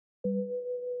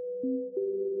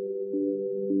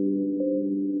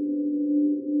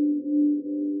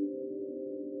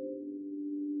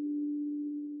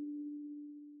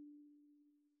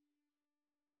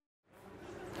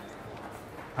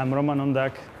I'm Roman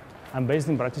Ondák. I'm based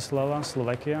in Bratislava,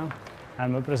 Slovakia.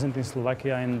 I'm representing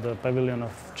Slovakia in the pavilion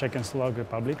of Czech and Slovak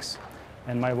Republics,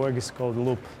 and my work is called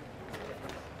Loop.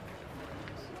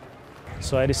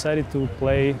 So I decided to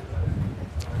play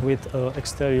with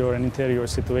exterior and interior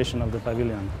situation of the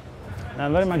pavilion.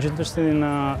 I'm very much interested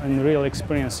in real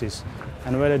experiences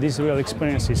and whether these real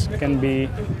experiences can be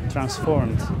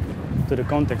transformed to the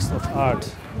context of art.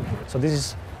 So this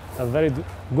is a very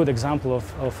good example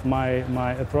of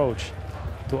my approach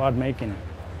to art making.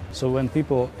 So when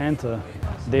people enter,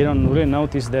 they don't really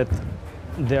notice that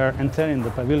they are entering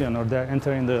the pavilion or they're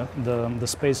entering the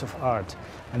space of art.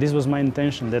 And this was my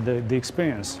intention, that the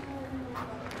experience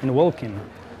in walking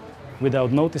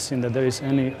without noticing that there is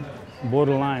any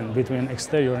borderline between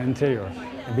exterior and interior,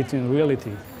 between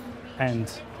reality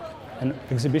and an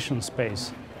exhibition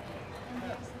space,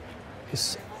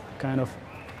 is kind of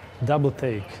double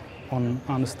take on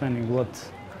understanding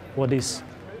what is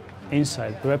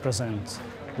inside represents,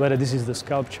 whether this is the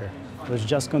sculpture, or it's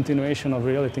just continuation of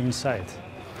reality inside.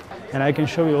 And I can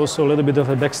show you also a little bit of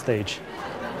a backstage,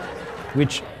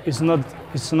 which is not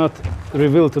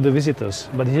revealed to the visitors,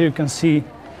 but here you can see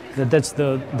that that's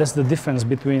the difference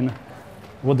between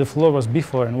what the floor was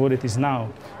before and what it is now.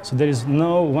 So there is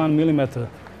no 1 millimeter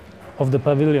of the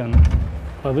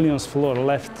pavilion's floor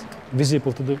left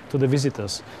visible to the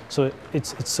visitors. So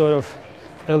it's sort of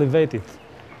elevated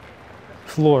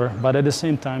floor, but at the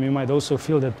same time you might also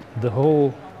feel that the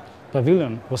whole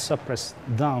pavilion was suppressed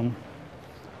down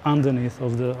underneath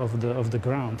of the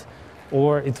ground,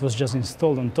 or it was just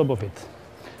installed on top of it.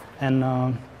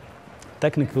 And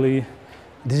technically,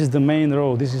 this is the main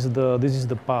road. This is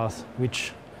the path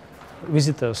which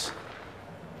visitors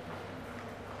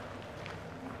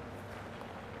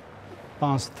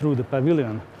pass through the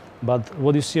pavilion. But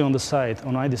what you see on the side,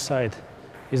 on either side,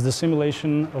 is the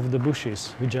simulation of the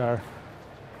bushes, which are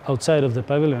outside of the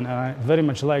pavilion. And I very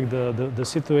much like the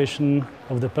situation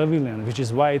of the pavilion, which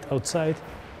is white outside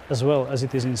as well as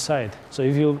it is inside. So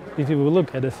if you will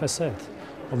look at the facade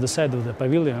of the side of the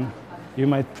pavilion, you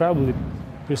might probably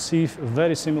perceive a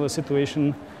very similar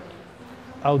situation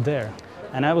out there.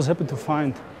 And I was happy to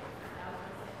find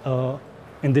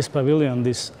in this pavilion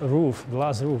this roof,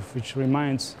 glass roof, which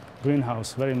reminds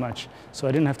greenhouse very much. So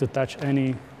I didn't have to touch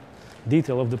any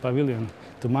detail of the pavilion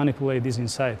to manipulate this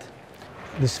inside.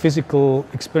 This physical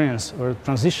experience or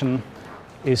transition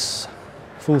is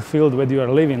fulfilled when you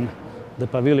are leaving the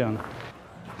pavilion.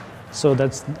 So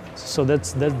that's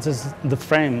just the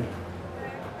frame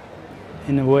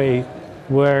in a way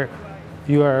where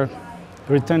you are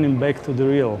returning back to the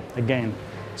real again.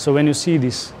 So when you see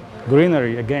this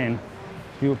greenery again,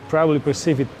 you probably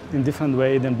perceive it in a different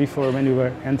way than before when you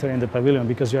were entering the pavilion,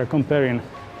 because you are comparing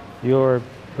your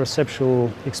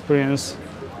perceptual experience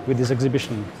with this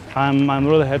exhibition. I'm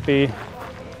really happy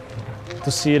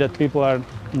to see that people are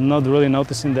not really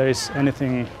noticing there is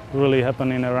anything really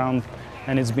happening around,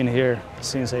 and it's been here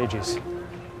since ages.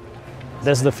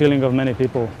 That's the feeling of many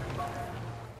people.